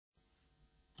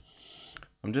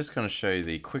I'm just going to show you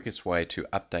the quickest way to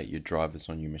update your drivers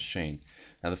on your machine.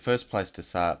 Now the first place to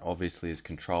start obviously is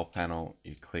Control Panel.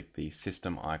 You click the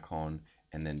System icon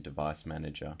and then Device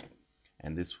Manager,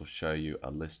 and this will show you a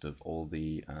list of all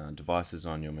the devices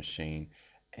on your machine,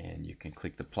 and you can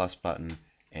click the plus button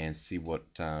and see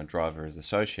what driver is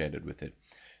associated with it.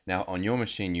 Now on your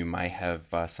machine you may have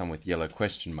some with yellow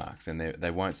question marks, and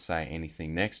they won't say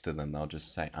anything next to them, they'll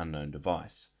just say unknown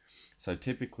device. So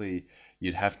typically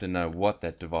you'd have to know what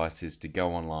that device is to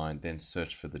go online, then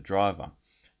search for the driver.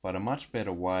 But a much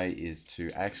better way is to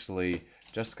actually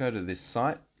just go to this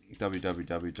site,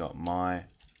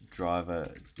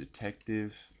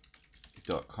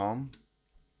 www.mydriverdetective.com,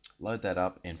 load that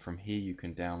up, and from here you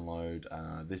can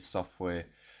download this software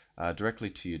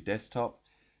directly to your desktop.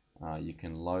 You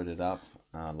can load it up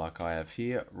like I have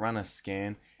here, run a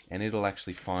scan, and it'll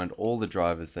actually find all the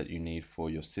drivers that you need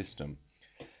for your system.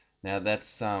 Now that's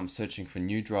searching for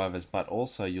new drivers, but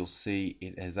also you'll see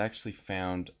it has actually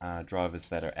found drivers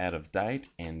that are out of date,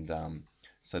 and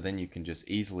so then you can just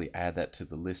easily add that to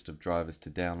the list of drivers to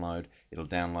download. It'll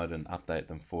download and update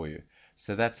them for you.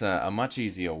 So that's a much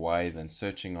easier way than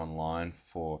searching online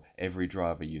for every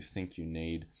driver you think you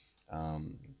need.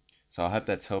 So I hope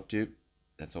that's helped you.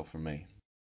 That's all from me.